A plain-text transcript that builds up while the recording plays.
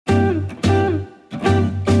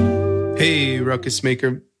Hey, Ruckus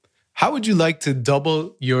Maker. How would you like to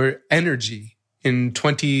double your energy in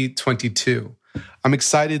 2022? I'm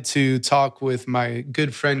excited to talk with my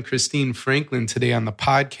good friend Christine Franklin today on the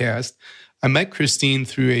podcast. I met Christine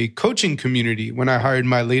through a coaching community when I hired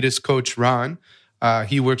my latest coach, Ron.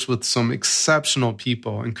 He works with some exceptional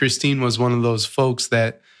people, and Christine was one of those folks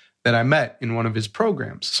that I met in one of his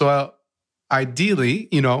programs. So ideally,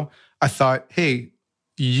 I thought, hey,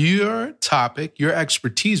 your topic, your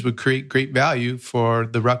expertise would create great value for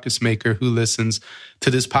the ruckus maker who listens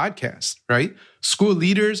to this podcast, right? School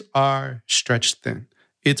leaders are stretched thin.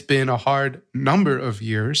 It's been a hard number of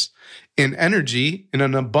years, and energy and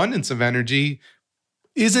an abundance of energy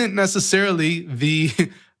isn't necessarily the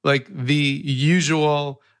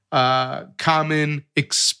usual common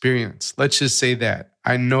experience. Let's just say that.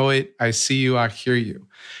 I know it. I see you. I hear you.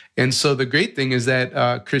 And so the great thing is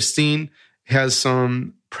that Christine has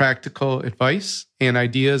some practical advice and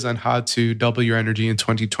ideas on how to double your energy in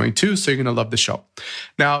 2022. So you're going to love the show.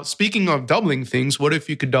 Now, speaking of doubling things, what if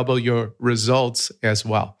you could double your results as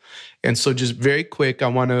well? And so just very quick, I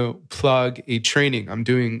want to plug a training I'm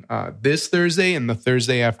doing this Thursday and the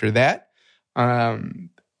Thursday after that. And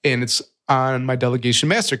it's on my delegation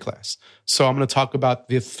masterclass. So I'm going to talk about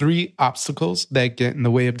the 3 obstacles that get in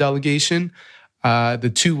the way of delegation,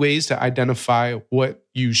 the 2 ways to identify what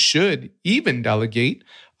you should even delegate,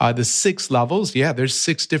 the 6 levels. Yeah, there's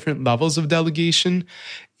 6 different levels of delegation,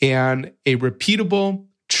 and a repeatable,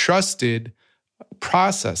 trusted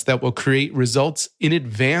process that will create results in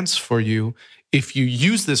advance for you if you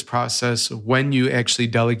use this process when you actually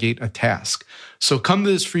delegate a task. So come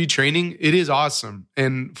to this free training. It is awesome.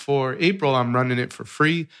 And for April, I'm running it for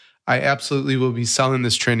free. I absolutely will be selling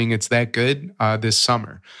this training. It's that good this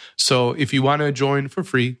summer. So if you want to join for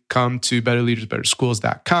free, come to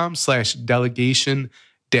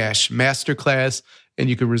betterleadersbetterschools.com/delegation-masterclass, and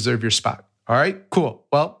you can reserve your spot. All right, cool.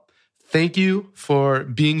 Well, thank you for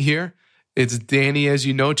being here. It's Danny, as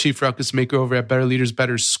you know, Chief Ruckus Maker over at Better Leaders,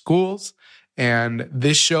 Better Schools. And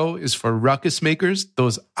this show is for ruckus makers,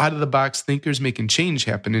 those out-of-the-box thinkers making change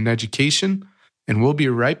happen in education. And we'll be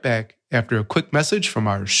right back after a quick message from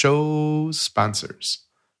our show sponsors.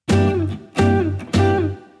 Learn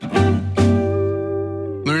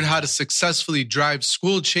how to successfully drive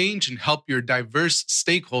school change and help your diverse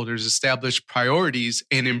stakeholders establish priorities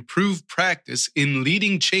and improve practice in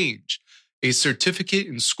leading change, a certificate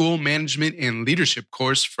in school management and leadership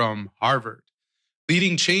course from Harvard.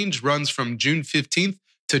 Leading Change runs from June 15th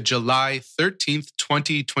to July 13th,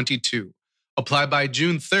 2022. Apply by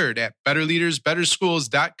June 3rd at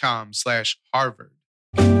betterleadersbetterschools.com/Harvard.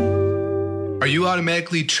 Are you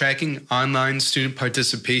automatically tracking online student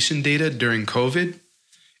participation data during COVID?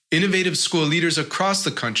 Innovative school leaders across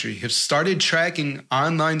the country have started tracking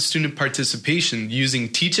online student participation using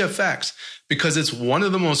TeachFX because it's one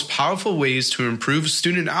of the most powerful ways to improve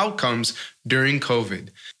student outcomes during COVID,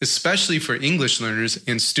 especially for English learners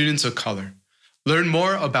and students of color. Learn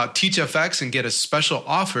more about TeachFX and get a special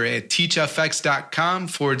offer at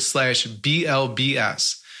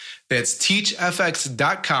teachfx.com/BLBS. That's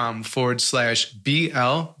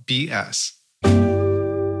teachfx.com/BLBS.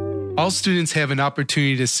 All students have an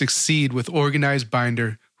opportunity to succeed with Organized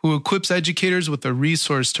Binder, who equips educators with a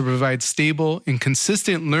resource to provide stable and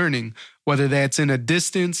consistent learning, whether that's in a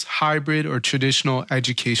distance, hybrid, or traditional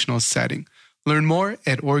educational setting. Learn more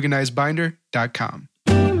at organizedbinder.com.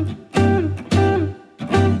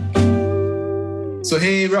 So,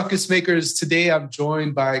 hey, Ruckus Makers, today I'm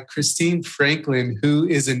joined by Christine Franklin, who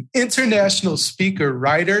is an international speaker,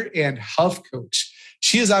 writer, and health coach.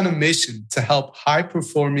 She is on a mission to help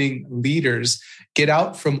high-performing leaders get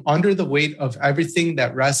out from under the weight of everything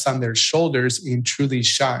that rests on their shoulders and truly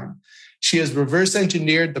shine. She has reverse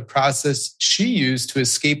engineered the process she used to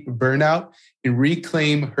escape burnout and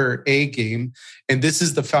reclaim her A game. And this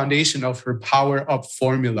is the foundation of her Power Up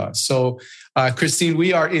formula. So, Christine,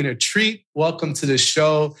 we are in a treat. Welcome to the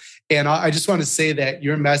show. And I just want to say that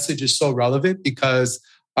your message is so relevant because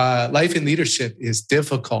life in leadership is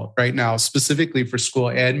difficult right now, specifically for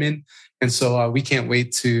school admin. And so we can't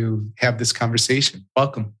wait to have this conversation.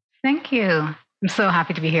 Welcome. Thank you. I'm so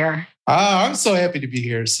happy to be here. I'm so happy to be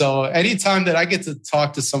here. So anytime that I get to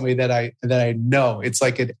talk to somebody that I know, it's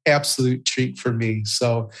like an absolute treat for me.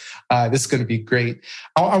 So this is going to be great.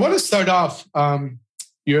 I want to start off.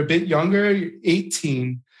 You're a bit younger, you're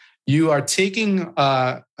 18. You are taking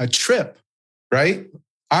a trip, right,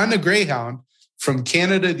 on a Greyhound from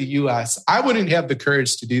Canada to the US. I wouldn't have the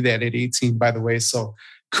courage to do that at 18, by the way. So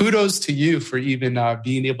kudos to you for even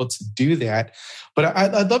being able to do that. But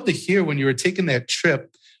I'd love to hear when you were taking that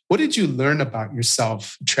trip, What did you learn about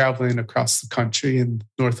yourself traveling across the country in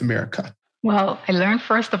North America? Well, I learned,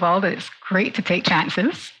 first of all, that it's great to take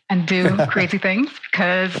chances and do crazy things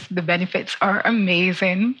because the benefits are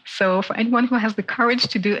amazing. So for anyone who has the courage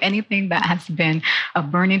to do anything that has been a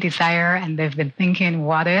burning desire and they've been thinking,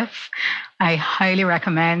 what if? I highly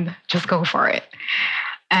recommend just go for it.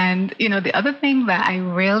 And, the other thing that I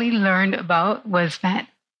really learned about was that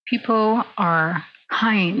people are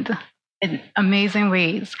kind in amazing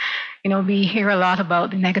ways. We hear a lot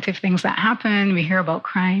about the negative things that happen. We hear about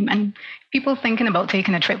crime, and people thinking about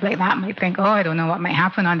taking a trip like that might think, oh, I don't know what might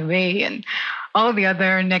happen on the way and all the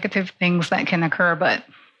other negative things that can occur. But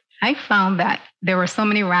I found that there were so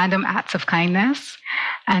many random acts of kindness,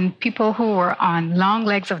 and people who were on long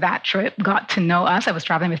legs of that trip got to know us. I was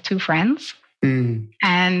traveling with two friends.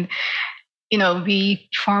 And, we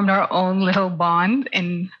formed our own little bond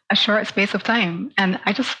in a short space of time. And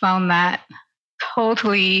I just found that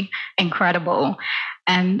totally incredible.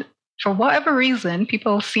 And for whatever reason,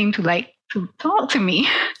 people seem to like to talk to me.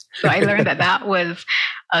 So I learned that was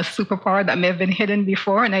a superpower that may have been hidden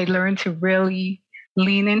before. And I learned to really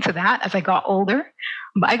lean into that as I got older.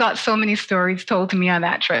 But I got so many stories told to me on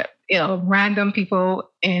that trip, random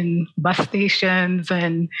people in bus stations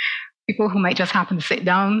and people who might just happen to sit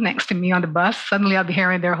down next to me on the bus. Suddenly I'll be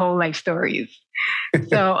hearing their whole life stories.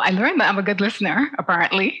 So I learned that I'm a good listener,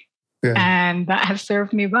 apparently. Yeah. And that has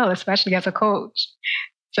served me well, especially as a coach.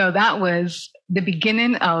 So that was the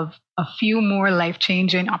beginning of a few more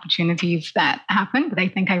life-changing opportunities that happened. But I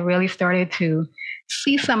think I really started to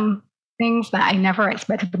see some things that I never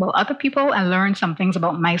expected about other people and learn some things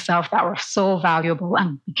about myself that were so valuable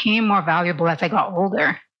and became more valuable as I got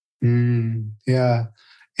older. Yeah.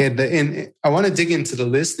 And I want to dig into the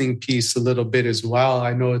listening piece a little bit as well.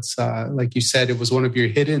 I know it's like you said, it was one of your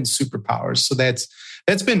hidden superpowers. So that's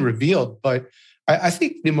been revealed. But I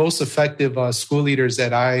think the most effective school leaders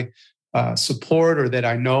that I support or that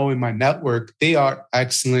I know in my network, they are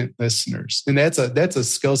excellent listeners. And that's a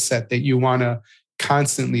skill set that you want to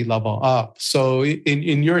constantly level up. So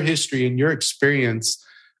in your history, in your experience,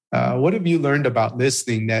 what have you learned about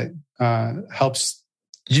listening that helps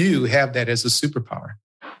you have that as a superpower?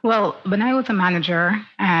 Well, when I was a manager,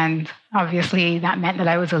 and obviously that meant that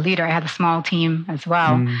I was a leader, I had a small team as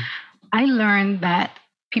well. I learned that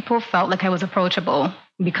people felt like I was approachable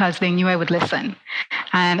because they knew I would listen,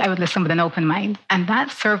 and I would listen with an open mind. And that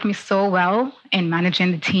served me so well in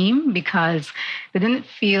managing the team because they didn't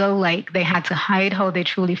feel like they had to hide how they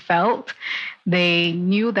truly felt. They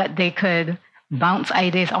knew that they could bounce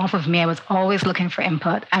ideas off of me. I was always looking for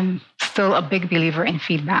input. I'm still a big believer in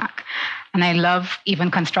feedback. And I love even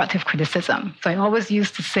constructive criticism. So I always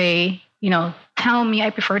used to say, tell me, I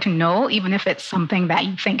prefer to know, even if it's something that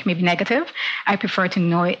you think may be negative, I prefer to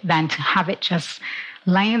know it than to have it just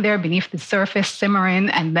lying there beneath the surface, simmering,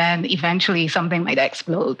 and then eventually something might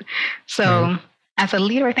explode. So as a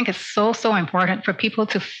leader, I think it's so, so important for people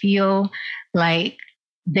to feel like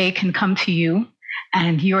they can come to you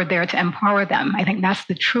and you're there to empower them. I think that's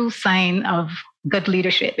the true sign of good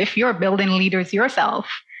leadership. If you're building leaders yourself,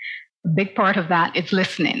 a big part of that is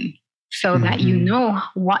listening so that you know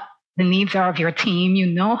what the needs are of your team. You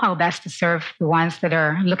know how best to serve the ones that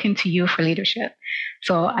are looking to you for leadership.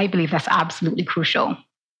 So I believe that's absolutely crucial.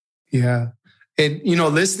 Yeah. And,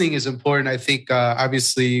 listening is important. I think,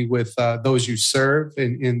 obviously, with those you serve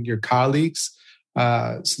and your colleagues.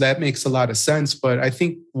 So that makes a lot of sense. But I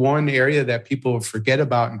think one area that people forget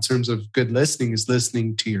about in terms of good listening is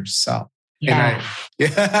listening to yourself. Yeah.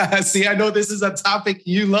 See, I know this is a topic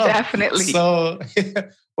you love. Definitely. So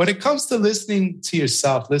when it comes to listening to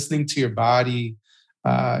yourself, listening to your body,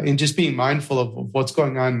 and just being mindful of what's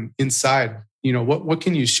going on inside, what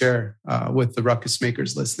can you share with the Ruckus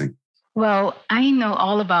Makers listening? Well, I know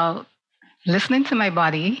all about listening to my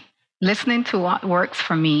body, listening to what works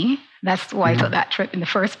for me. That's why I took that trip in the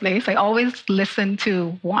first place. I always listened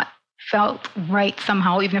to what felt right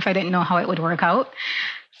somehow, even if I didn't know how it would work out.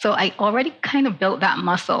 So I already kind of built that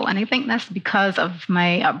muscle. And I think that's because of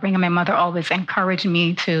my upbringing. My mother always encouraged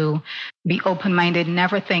me to be open-minded,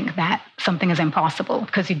 never think that something is impossible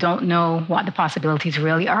because you don't know what the possibilities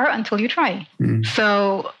really are until you try.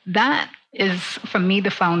 So that is, for me, the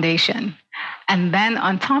foundation. And then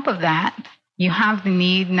on top of that, you have the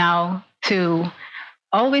need now to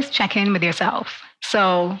always check in with yourself.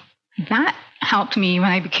 So that helped me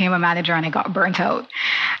when I became a manager and I got burnt out.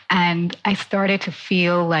 And I started to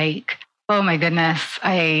feel like, oh my goodness,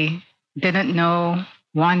 I didn't know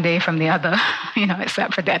one day from the other,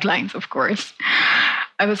 except for deadlines, of course.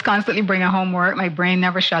 I was constantly bringing homework. My brain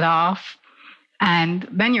never shut off. And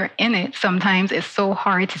when you're in it, sometimes it's so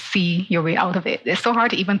hard to see your way out of it. It's so hard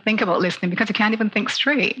to even think about listening because you can't even think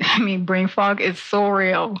straight. I mean, brain fog is so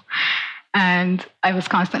real. And I was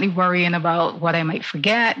constantly worrying about what I might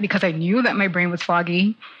forget because I knew that my brain was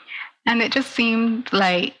foggy. And it just seemed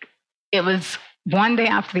like it was one day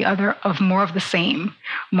after the other of more of the same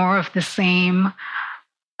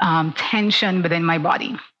tension within my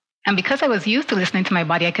body. And because I was used to listening to my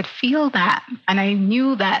body, I could feel that. And I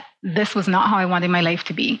knew that this was not how I wanted my life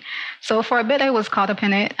to be. So for a bit, I was caught up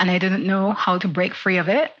in it and I didn't know how to break free of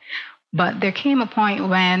it. But there came a point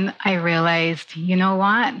when I realized, you know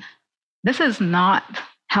what? This is not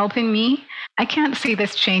helping me. I can't see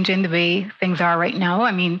this changing the way things are right now.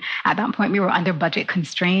 I mean, at that point, we were under budget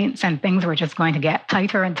constraints and things were just going to get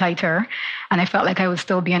tighter and tighter. And I felt like I was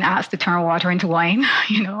still being asked to turn water into wine,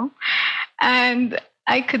 And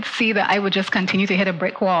I could see that I would just continue to hit a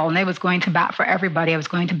brick wall, and I was going to bat for everybody. I was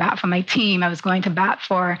going to bat for my team. I was going to bat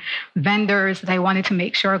for vendors that I wanted to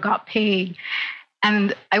make sure got paid.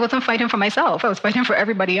 And I wasn't fighting for myself. I was fighting for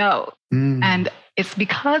everybody else. And it's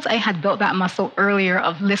because I had built that muscle earlier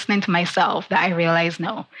of listening to myself that I realized,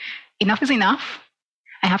 no, enough is enough.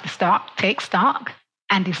 I have to stop, take stock,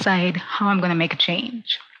 and decide how I'm going to make a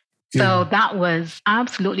change. So that was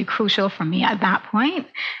absolutely crucial for me at that point.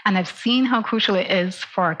 And I've seen how crucial it is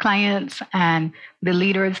for our clients and the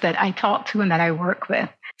leaders that I talk to and that I work with.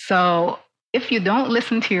 So if you don't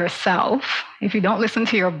listen to yourself, if you don't listen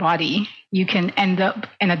to your body, you can end up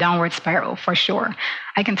in a downward spiral for sure.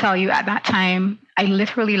 I can tell you at that time, I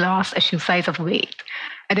literally lost a shoe size of weight.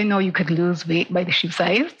 I didn't know you could lose weight by the shoe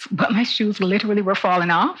size, but my shoes literally were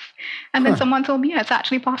falling off. And then someone told me, yeah, it's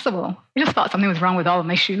actually possible. I just thought something was wrong with all of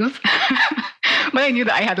my shoes. But I knew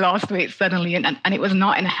that I had lost weight suddenly and it was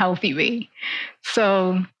not in a healthy way.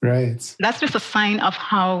 So that's just a sign of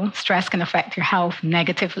how stress can affect your health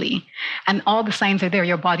negatively. And all the signs are there.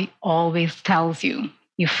 Your body always tells you.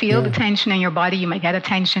 You feel the tension in your body. You might get a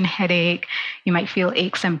tension headache. You might feel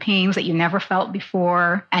aches and pains that you never felt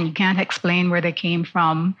before, and you can't explain where they came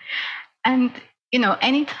from. And,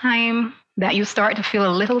 anytime that you start to feel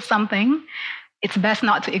a little something, it's best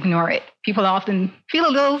not to ignore it. People often feel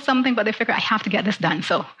a little something, but they figure, I have to get this done.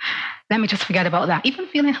 So let me just forget about that. Even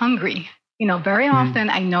feeling hungry. Very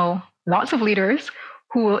often I know lots of leaders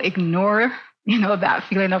who will ignore that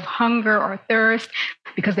feeling of hunger or thirst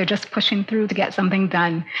because they're just pushing through to get something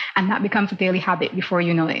done. And that becomes a daily habit before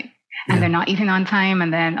you know it. And they're not eating on time.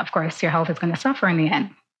 And then, of course, your health is going to suffer in the end.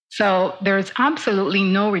 So there's absolutely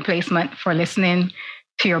no replacement for listening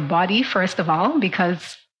to your body, first of all,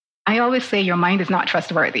 because I always say your mind is not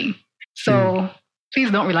trustworthy. So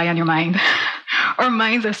please don't rely on your mind. Our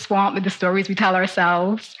minds are swamped with the stories we tell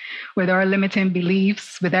ourselves, with our limiting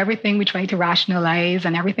beliefs, with everything we try to rationalize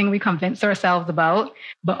and everything we convince ourselves about.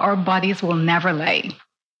 But our bodies will never lie.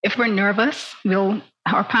 If we're nervous,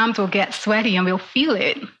 our palms will get sweaty and we'll feel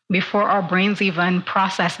it before our brains even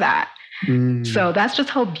process that. So that's just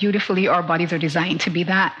how beautifully our bodies are designed to be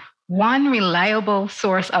that one reliable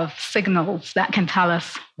source of signals that can tell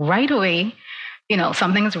us right away,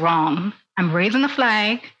 something's wrong. I'm raising a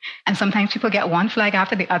flag. And sometimes people get one flag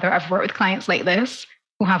after the other. I've worked with clients like this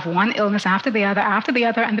who have one illness after the other,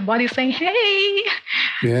 and the body's saying, hey,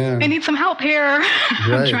 I need some help here.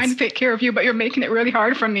 I'm trying to take care of you, but you're making it really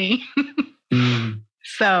hard for me.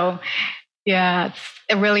 So, it's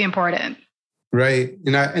really important. Right.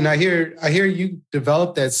 And I hear you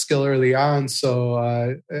developed that skill early on. So,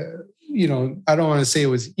 I don't want to say it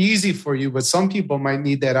was easy for you, but some people might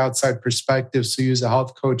need that outside perspective. So you as a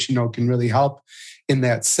health coach, can really help in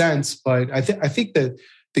that sense. But I think that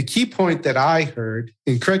the key point that I heard,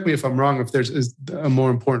 and correct me if I'm wrong, if there's a more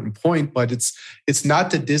important point, but it's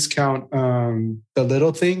not to discount the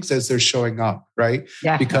little things as they're showing up, right?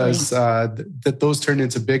 Definitely. Because that those turn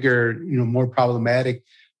into bigger, more problematic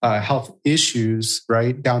health issues,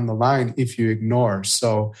 right, down the line if you ignore.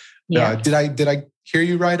 So did I hear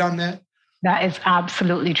you right on that? That is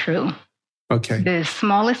absolutely true. Okay. The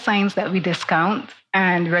smallest signs that we discount,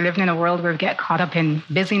 and we're living in a world where we get caught up in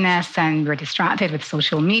busyness and we're distracted with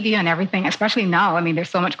social media and everything, especially now. I mean, there's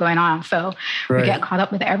so much going on. So we get caught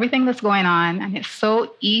up with everything that's going on, and it's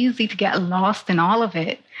so easy to get lost in all of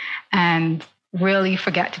it and really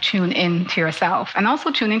forget to tune in to yourself and also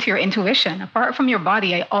tune into your intuition. Apart from your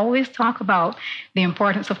body, I always talk about the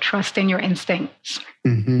importance of trusting your instincts.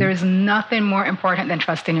 There is nothing more important than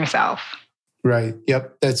trusting yourself. Right.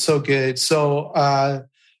 Yep. That's so good. So I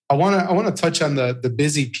want to touch on the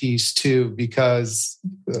busy piece too, because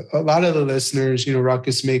a lot of the listeners,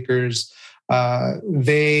 ruckus makers,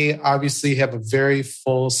 they obviously have a very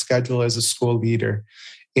full schedule as a school leader.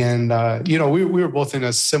 And, we were both in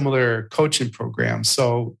a similar coaching program.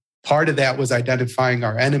 So part of that was identifying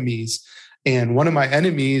our enemies. And one of my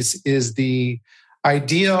enemies is the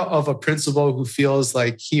idea of a principal who feels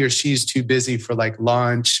like he or she's too busy for like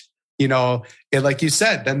lunch, and like you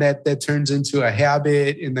said, then that turns into a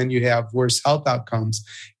habit, and then you have worse health outcomes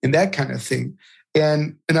and that kind of thing.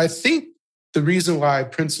 And I think the reason why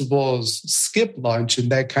principals skip lunch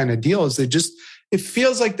and that kind of deal is it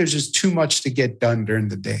feels like there's just too much to get done during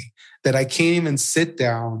the day, that I can't even sit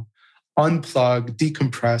down, unplug,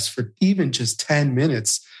 decompress for even just 10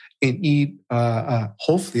 minutes and eat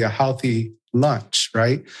hopefully a healthy lunch,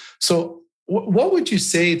 right? So what would you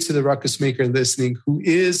say to the ruckus maker listening who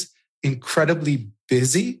is incredibly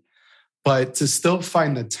busy, but to still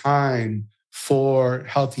find the time for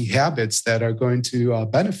healthy habits that are going to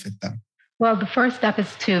benefit them? Well, the first step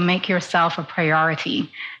is to make yourself a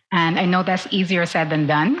priority. And I know that's easier said than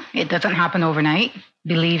done. It doesn't happen overnight.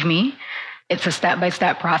 Believe me, it's a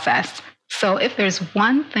step-by-step process. So if there's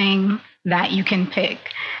one thing that you can pick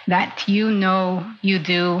that you know you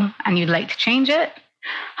do and you'd like to change it,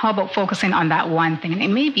 how about focusing on that one thing? And it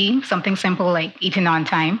may be something simple like eating on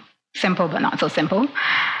time, simple but not so simple,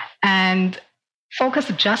 and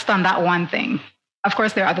focus just on that one thing. Of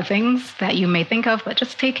course, there are other things that you may think of, but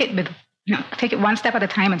just take it one step at a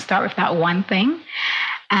time and start with that one thing.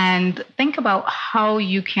 And think about how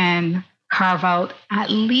you can carve out at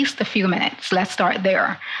least a few minutes. Let's start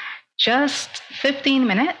there. Just 15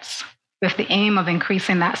 minutes with the aim of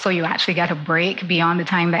increasing that so you actually get a break beyond the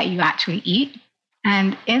time that you actually eat.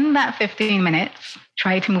 And in that 15 minutes,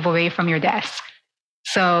 try to move away from your desk.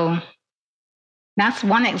 So that's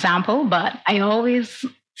one example, but I always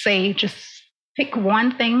say just pick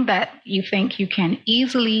one thing that you think you can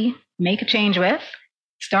easily make a change with.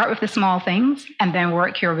 Start with the small things and then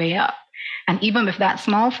work your way up. And even with that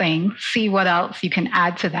small thing, see what else you can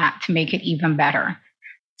add to that to make it even better.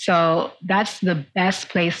 So that's the best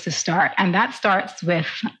place to start. And that starts with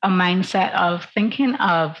a mindset of thinking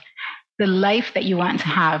of the life that you want to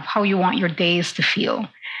have, how you want your days to feel.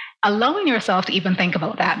 Allowing yourself to even think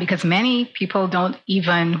about that, because many people don't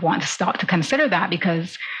even want to stop to consider that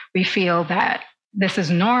because we feel that this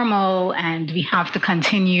is normal and we have to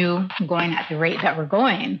continue going at the rate that we're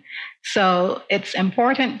going. So it's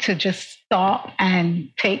important to just stop and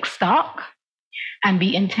take stock and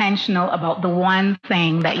be intentional about the one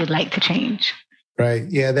thing that you'd like to change. Right.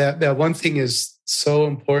 Yeah, that one thing is so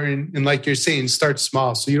important. And like you're saying, start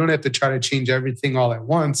small. So you don't have to try to change everything all at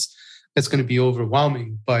once. That's going to be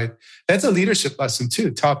overwhelming. But that's a leadership lesson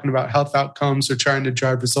too, talking about health outcomes or trying to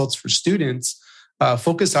drive results for students.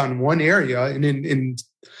 Focus on one area. And in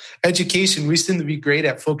education, we seem to be great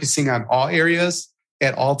at focusing on all areas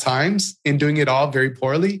at all times and doing it all very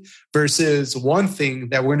poorly versus one thing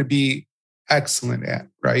that we're going to be excellent at,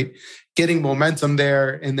 right? Getting momentum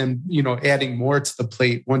there and then, adding more to the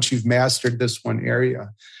plate once you've mastered this one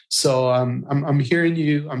area. So I'm hearing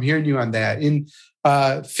you on that. In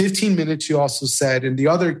 15 minutes, you also said, and the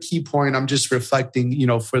other key point, I'm just reflecting,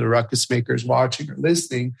 for the ruckus makers watching or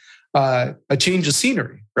listening, a change of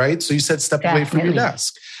scenery, right? So you said step away from your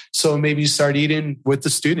desk. So maybe you start eating with the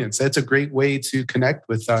students. That's a great way to connect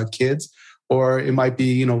with kids, or it might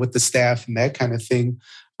be, with the staff and that kind of thing.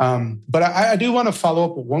 But I do want to follow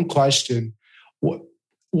up with one question.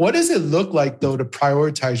 What does it look like, though, to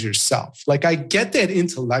prioritize yourself? Like, I get that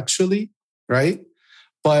intellectually, right?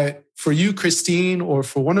 But for you, Christine, or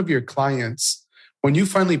for one of your clients, when you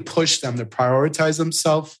finally push them to prioritize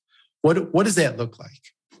themselves, what does that look like?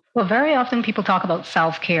 Well, very often people talk about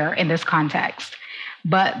self-care in this context,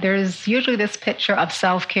 but there's usually this picture of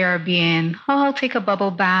self-care being, I'll take a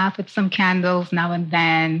bubble bath with some candles now and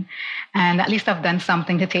then, and at least I've done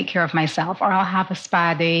something to take care of myself, or I'll have a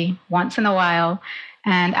spa day once in a while,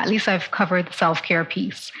 and at least I've covered the self-care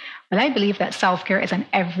piece. But I believe that self-care is an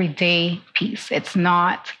everyday piece. It's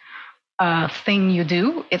not a thing you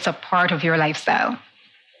do. It's a part of your lifestyle.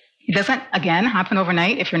 It doesn't, again, happen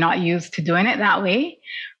overnight if you're not used to doing it that way.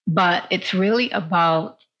 But it's really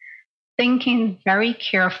about thinking very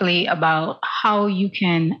carefully about how you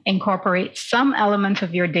can incorporate some element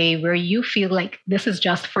of your day where you feel like this is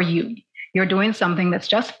just for you. You're doing something that's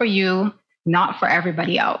just for you, not for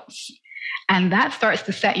everybody else. And that starts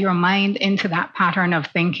to set your mind into that pattern of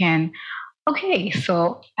thinking, okay,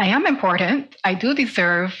 so I am important. I do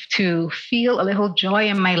deserve to feel a little joy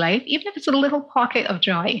in my life, even if it's a little pocket of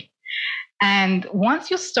joy. And once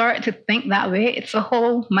you start to think that way, it's a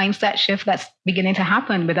whole mindset shift that's beginning to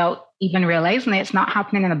happen without even realizing it. It's not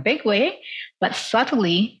happening in a big way, but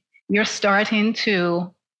subtly, you're starting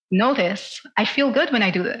to notice, I feel good when I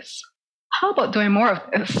do this. How about doing more of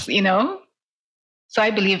this, So I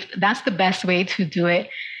believe that's the best way to do it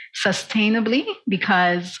sustainably,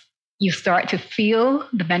 because you start to feel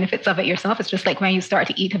the benefits of it yourself. It's just like when you start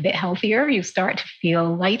to eat a bit healthier, you start to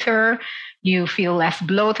feel lighter, you feel less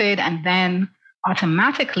bloated, and then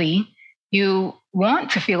automatically you want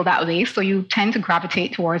to feel that way. So you tend to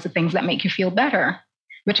gravitate towards the things that make you feel better,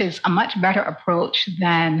 which is a much better approach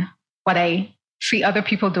than what I see other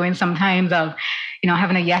people doing sometimes of,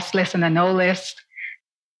 having a yes list and a no list.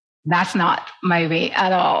 That's not my way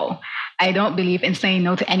at all. I don't believe in saying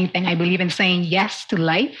no to anything. I believe in saying yes to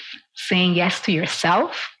life, saying yes to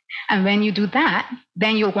yourself. And when you do that,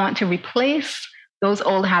 then you'll want to replace those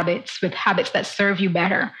old habits with habits that serve you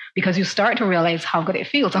better, because you start to realize how good it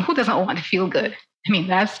feels. And who doesn't want to feel good? I mean,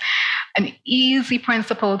 that's an easy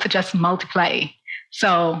principle to just multiply.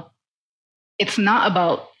 So it's not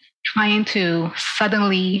about trying to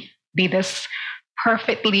suddenly be this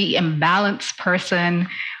perfectly imbalanced person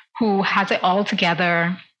who has it all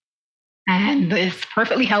together and is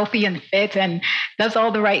perfectly healthy and fit and does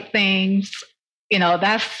all the right things.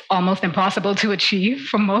 That's almost impossible to achieve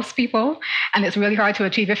for most people. And it's really hard to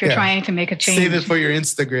achieve if you're trying to make a change. Save it for your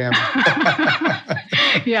Instagram.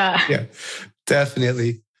 Yeah,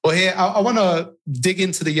 definitely. Well, hey, I want to dig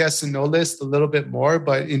into the yes and no list a little bit more,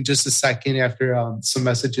 but in just a second after some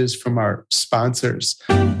messages from our sponsors.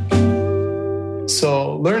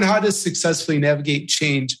 So learn how to successfully navigate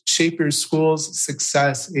change, shape your school's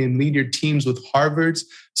success, and lead your teams with Harvard's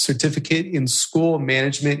Certificate in School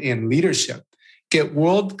Management and Leadership. Get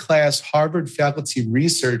world-class Harvard faculty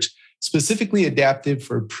research specifically adapted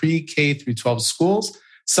for pre-K through 12 schools,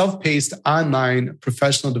 self-paced online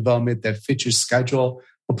professional development that fits your schedule.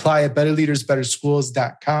 Apply at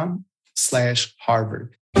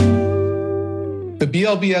betterleadersbetterschools.com/Harvard. The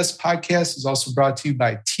BLBS podcast is also brought to you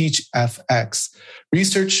by TeachFX.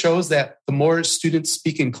 Research shows that the more students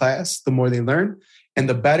speak in class, the more they learn, and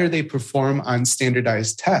the better they perform on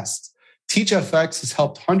standardized tests. TeachFX has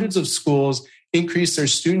helped hundreds of schools increase their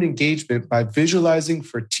student engagement by visualizing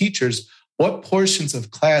for teachers what portions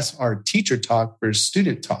of class are teacher talk versus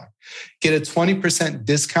student talk. Get a 20%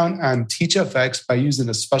 discount on TeachFX by using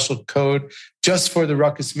a special code just for the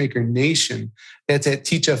Ruckus Maker Nation. That's at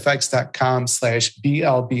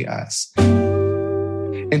teachfx.com/BLBS.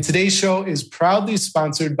 And today's show is proudly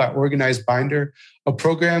sponsored by Organized Binder, a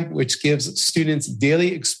program which gives students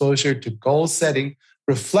daily exposure to goal setting,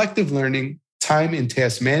 reflective learning, time and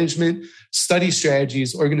task management, study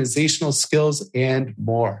strategies, organizational skills, and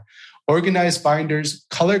more. Organized Binder's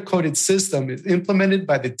color-coded system is implemented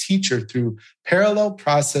by the teacher through parallel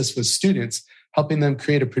process with students, helping them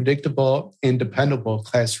create a predictable and dependable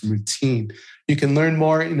classroom routine. You can learn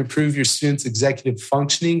more and improve your students' executive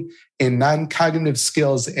functioning and non-cognitive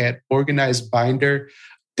skills at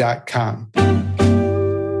organizedbinder.com.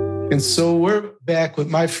 And so we're back with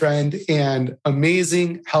my friend and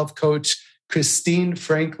amazing health coach, Christine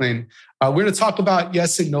Franklin. We're going to talk about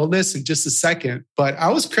yes and no lists in just a second, but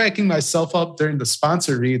I was cracking myself up during the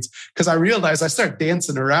sponsor reads because I realized I start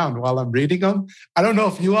dancing around while I'm reading them. I don't know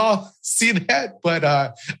if you all see that, but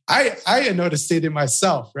I noticed it in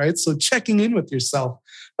myself, right? So checking in with yourself,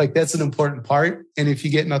 like that's an important part. And if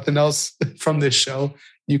you get nothing else from this show,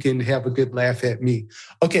 you can have a good laugh at me.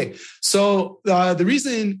 Okay, so the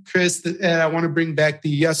reason, Chris, that I want to bring back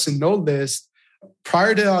the yes and no list,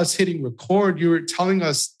 prior to us hitting record, you were telling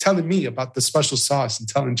me about the special sauce and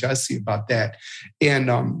telling Jesse about that.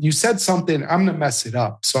 And you said something, I'm going to mess it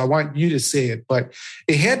up, so I want you to say it. But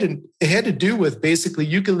it had to do with basically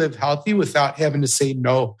you can live healthy without having to say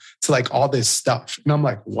no to like all this stuff. And I'm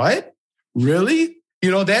like, what? Really?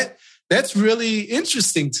 That's really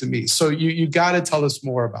interesting to me. So you got to tell us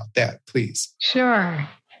more about that, please. Sure.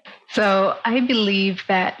 So I believe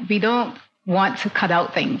that we don't want to cut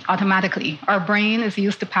out things automatically. Our brain is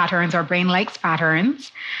used to patterns. Our brain likes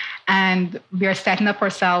patterns. And we are setting up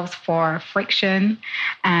ourselves for friction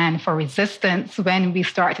and for resistance when we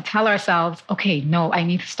start to tell ourselves, okay, no, I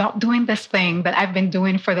need to stop doing this thing that I've been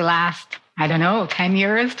doing for the last, 10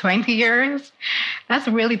 years, 20 years. That's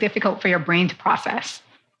really difficult for your brain to process.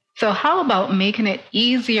 So how about making it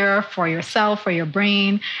easier for yourself, for your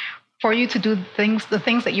brain, for you to do the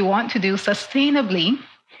things that you want to do sustainably,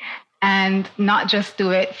 and not just do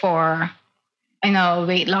it for,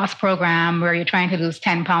 weight loss program where you're trying to lose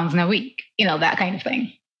 10 pounds in a week, that kind of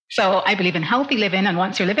thing. So I believe in healthy living. And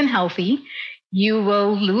once you're living healthy, you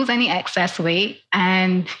will lose any excess weight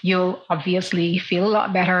and you'll obviously feel a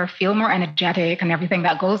lot better, feel more energetic and everything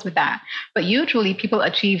that goes with that. But usually people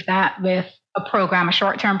achieve that with a program, a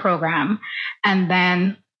short-term program. And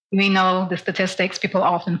then we know the statistics, people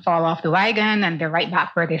often fall off the wagon and they're right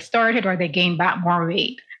back where they started or they gain back more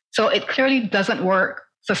weight. So it clearly doesn't work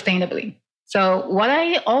sustainably. So what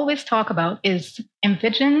I always talk about is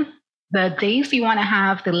envision the days you want to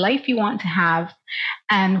have, the life you want to have,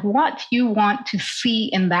 and what you want to see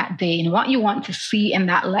in that day and what you want to see in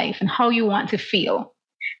that life and how you want to feel.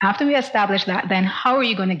 After we establish that, then how are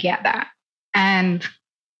you going to get that? And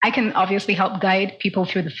I can obviously help guide people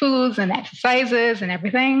through the foods and exercises and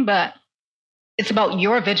everything, but it's about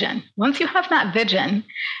your vision. Once you have that vision,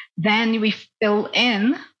 then we fill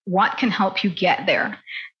in what can help you get there.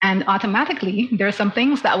 And automatically, there are some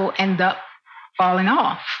things that will end up falling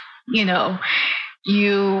off.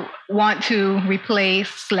 You want to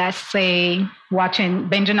replace, let's say,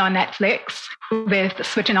 binging on Netflix with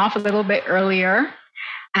switching off a little bit earlier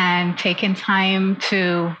and taking time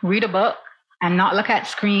to read a book and not look at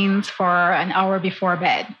screens for an hour before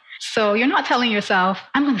bed. So you're not telling yourself,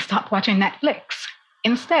 I'm going to stop watching Netflix.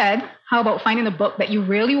 Instead, how about finding a book that you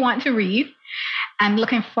really want to read and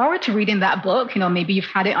looking forward to reading that book? Maybe you've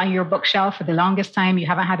had it on your bookshelf for the longest time. You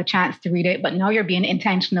haven't had a chance to read it, but now you're being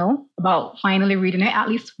intentional about finally reading it at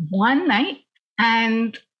least one night.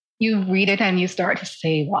 And you read it and you start to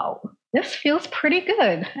say, wow, this feels pretty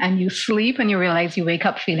good. And you sleep and you realize you wake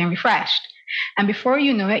up feeling refreshed. And before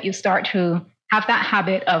you know it, you start to have that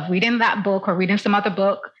habit of reading that book or reading some other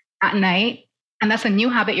book at night. And that's a new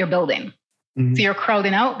habit you're building. Mm-hmm. So you're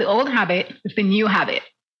crowding out the old habit with the new habit.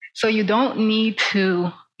 So you don't need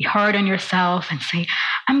to be hard on yourself and say,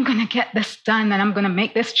 I'm going to get this done and I'm going to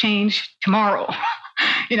make this change tomorrow.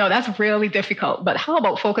 That's really difficult. But how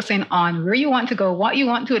about focusing on where you want to go, what you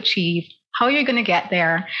want to achieve, how you're going to get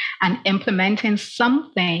there, and implementing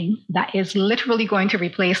something that is literally going to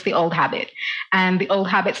replace the old habit. And the old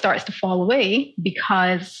habit starts to fall away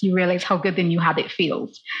because you realize how good the new habit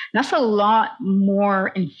feels. That's a lot more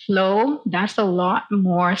in flow. That's a lot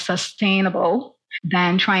more sustainable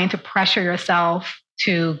than trying to pressure yourself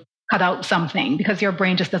to cut out something, because your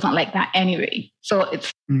brain just doesn't like that anyway. So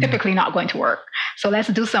it's typically not going to work. So let's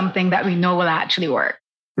do something that we know will actually work.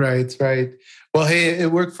 Right. Well, hey, it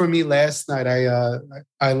worked for me last night. I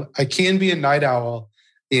can be a night owl.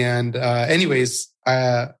 And anyways,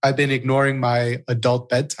 I've been ignoring my adult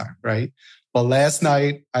bedtime, right? Well, last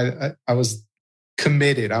night I was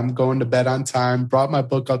committed. I'm going to bed on time, brought my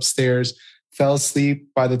book upstairs, fell asleep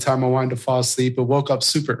by the time I wanted to fall asleep, but woke up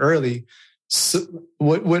super early, so,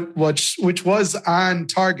 which was on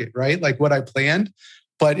target, right? Like what I planned.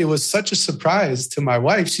 But it was such a surprise to my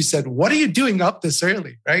wife. She said, what are you doing up this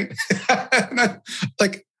early, right?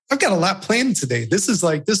 Like, I've got a lot planned today. This is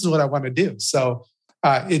what I want to do. So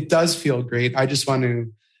it does feel great. I just want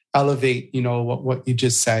to elevate, what you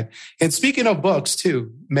just said. And speaking of books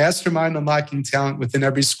too, Mastermind Unlocking Talent Within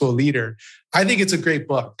Every School Leader. I think it's a great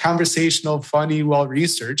book, conversational, funny,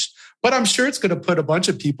 well-researched, but I'm sure it's going to put a bunch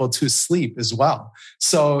of people to sleep as well.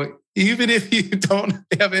 So even if you don't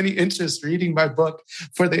have any interest reading my book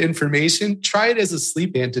for the information, try it as a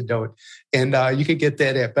sleep antidote. And you can get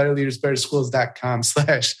that at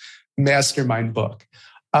betterleadersbetterschools.com/mastermind book.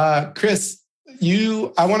 Chris,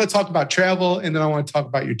 I want to talk about travel, and then I want to talk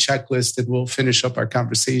about your checklist, and we'll finish up our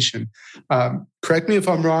conversation. Correct me if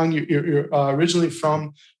I'm wrong. You're originally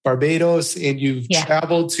from Barbados, and you've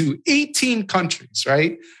traveled to 18 countries,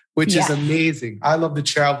 right? Which is amazing. I love to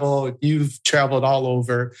travel. You've traveled all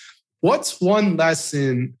over. What's one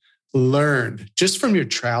lesson learned just from your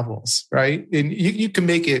travels, right? And you can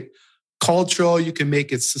make it cultural, you can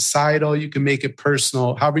make it societal, you can make it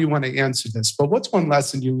personal, however you want to answer this. But what's one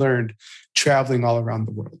lesson you learned traveling all around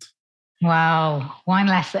the world? Wow, one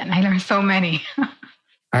lesson. I learned so many.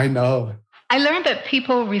 I know. I learned that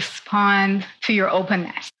people respond to your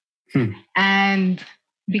openness. And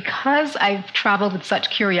because I've traveled with such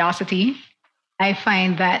curiosity, I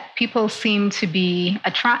find that people seem to be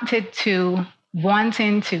attracted to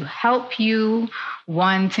wanting to help you,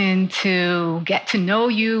 wanting to get to know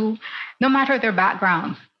you, no matter their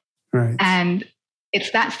background. Right. And it's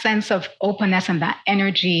that sense of openness and that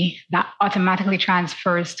energy that automatically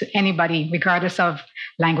transfers to anybody, regardless of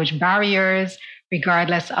language barriers,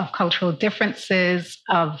 regardless of cultural differences,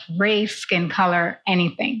 of race, skin color,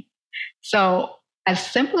 anything. So as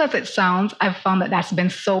simple as it sounds, I've found that that's been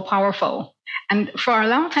so powerful. And for a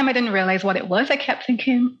long time, I didn't realize what it was. I kept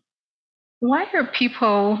thinking, why are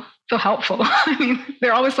people so helpful? I mean,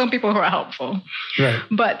 there are always some people who are helpful. Right.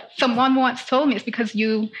 But someone once told me it's because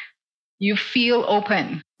you feel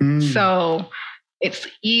open. So it's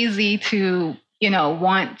easy to,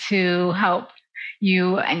 want to help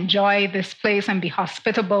you enjoy this place and be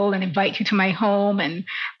hospitable and invite you to my home and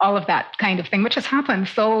all of that kind of thing, which has happened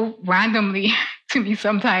so randomly to me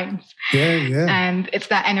sometimes. Yeah. And it's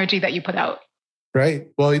that energy that you put out. Right.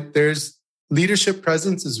 Well, there's leadership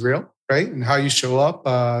presence is real, right? And how you show up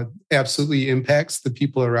absolutely impacts the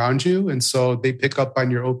people around you. And so they pick up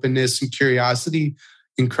on your openness and curiosity,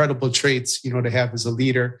 incredible traits, to have as a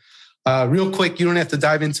leader. Real quick, you don't have to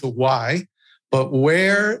dive into why, but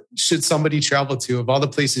where should somebody travel to? Of all the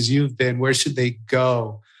places you've been, where should they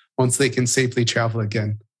go once they can safely travel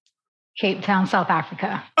again? Cape Town, South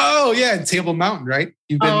Africa. Oh, yeah. And Table Mountain, right?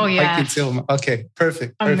 You've been hiking Table Mountain. Okay,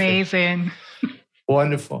 perfect. Amazing.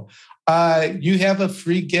 Wonderful. You have a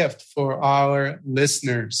free gift for our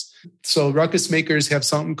listeners. So Ruckus Makers have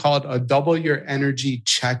something called a Double Your Energy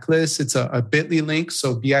Checklist. It's a bit.ly link.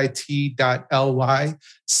 So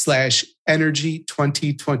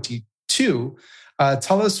bit.ly/energy2022.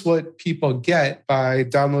 Tell us what people get by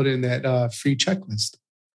downloading that free checklist.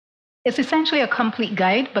 It's essentially a complete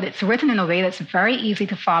guide, but it's written in a way that's very easy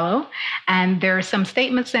to follow. And there are some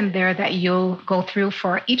statements in there that you'll go through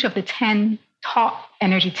for each of the 10 top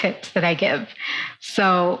energy tips that I give.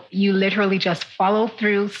 So you literally just follow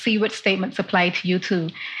through, see what statements apply to you to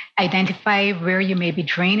identify where you may be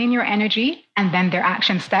draining your energy, and then their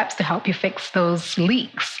action steps to help you fix those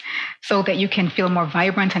leaks so that you can feel more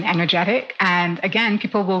vibrant and energetic. And again,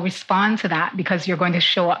 people will respond to that because you're going to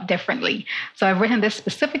show up differently. So I've written this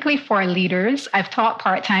specifically for leaders. I've taught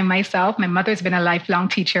part-time myself. My mother's been a lifelong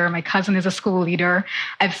teacher. My cousin is a school leader.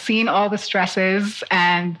 I've seen all the stresses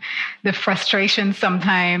and the frustration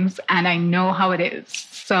sometimes, and I know how it is.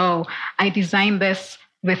 So I designed this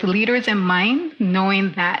with leaders in mind,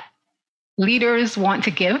 knowing that leaders want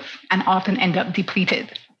to give and often end up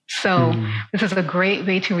depleted. So this is a great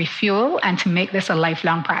way to refuel and to make this a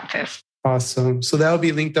lifelong practice. Awesome. So that will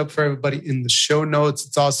be linked up for everybody in the show notes.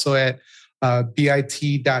 It's also at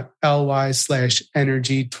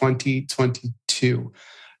bit.ly/energy2022.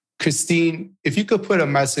 Christine, if you could put a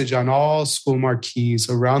message on all school marquees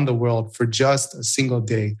around the world for just a single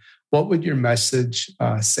day, what would your message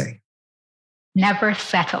say? Never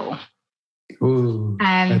settle. Ooh,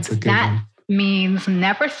 and that's a good one. Means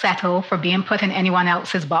never settle for being put in anyone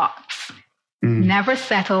else's box. Never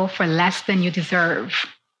settle for less than you deserve.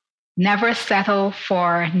 Never settle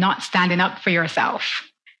for not standing up for yourself,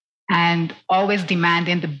 and always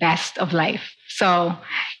demanding the best of life. So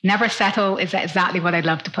never settle is exactly what I'd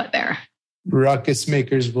love to put there. Ruckus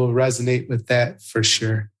Makers will resonate with that for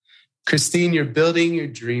sure. Christine, you're building your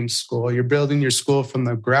dream school. You're building your school from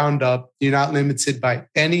the ground up. You're not limited by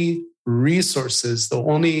any resources. The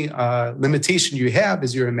only limitation you have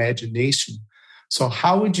is your imagination. So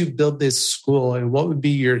how would you build this school, and what would be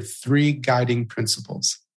your 3 guiding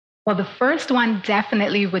principles? Well, the first one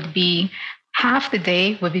definitely would be half the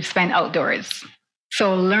day would be spent outdoors.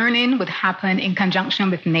 So learning would happen in conjunction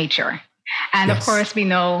with nature. And Yes. Of course, we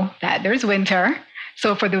know that there's winter.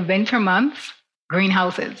 So for the winter months,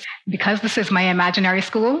 greenhouses. Because this is my imaginary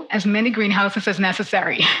school, as many greenhouses as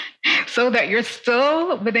necessary so that you're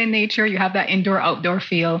still within nature, you have that indoor-outdoor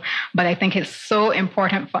feel. But I think it's so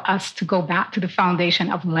important for us to go back to the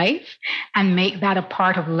foundation of life and make that a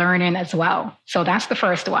part of learning as well. So that's the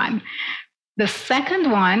first one. The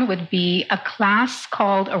second one would be a class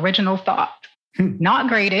called Original Thought. Not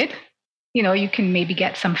graded. You can maybe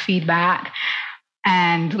get some feedback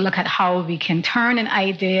and look at how we can turn an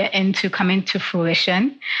idea into coming to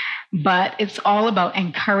fruition. But it's all about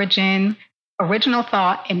encouraging original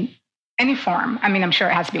thought in any form. I mean, I'm sure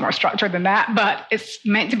it has to be more structured than that, but it's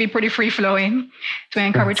meant to be pretty free-flowing to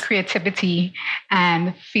encourage creativity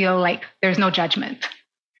and feel like there's no judgment.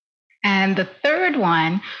 And the third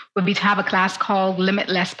one would be to have a class called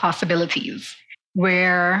Limitless Possibilities,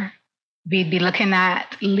 where we'd be looking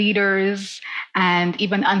at leaders and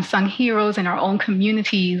even unsung heroes in our own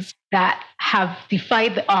communities that have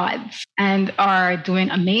defied the odds and are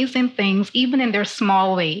doing amazing things, even in their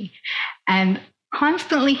small way. And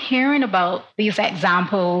constantly hearing about these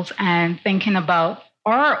examples and thinking about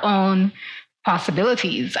our own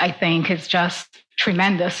possibilities, I think, is just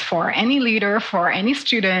tremendous for any leader, for any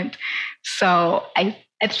student. So I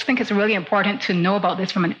just think it's really important to know about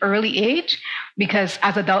this from an early age, because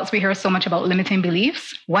as adults, we hear so much about limiting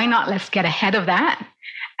beliefs. Why not let's get ahead of that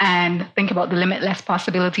and think about the limitless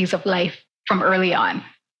possibilities of life from early on?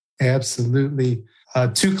 Absolutely.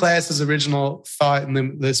 2 classes, Original Thought and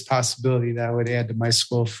Limitless Possibility, that I would add to my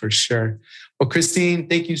school for sure. Well, Christine,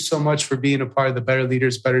 thank you so much for being a part of the Better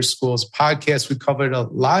Leaders, Better Schools podcast. We covered a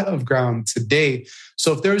lot of ground today.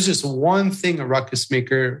 So if there was just one thing a ruckus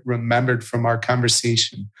maker remembered from our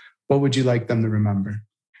conversation, what would you like them to remember?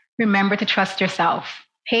 Remember to trust yourself.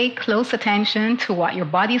 Pay close attention to what your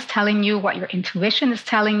body is telling you, what your intuition is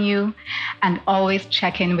telling you, and always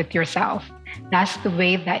check in with yourself. That's the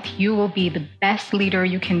way that you will be the best leader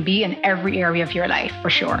you can be in every area of your life, for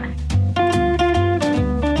sure.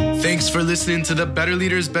 Thanks for listening to the Better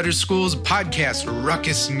Leaders, Better Schools podcast,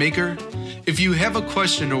 Ruckus Maker. If you have a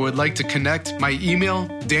question or would like to connect, my email,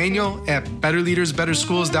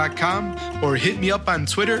 daniel@betterleadersbetterschools.com, or hit me up on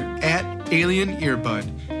Twitter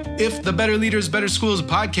 @AlienEarbud. If the Better Leaders, Better Schools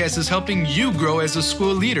podcast is helping you grow as a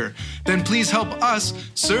school leader, then please help us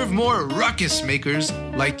serve more ruckus makers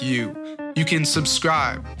like you. You can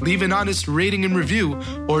subscribe, leave an honest rating and review,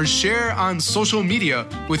 or share on social media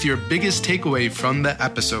with your biggest takeaway from the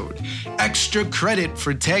episode. Extra credit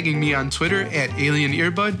for tagging me on Twitter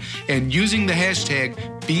 @AlienEarbud and using the hashtag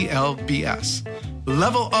BLBS.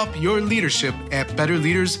 Level up your leadership at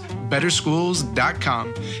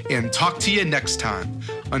betterleadersbetterschools.com, and talk to you next time.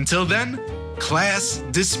 Until then, class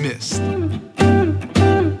dismissed.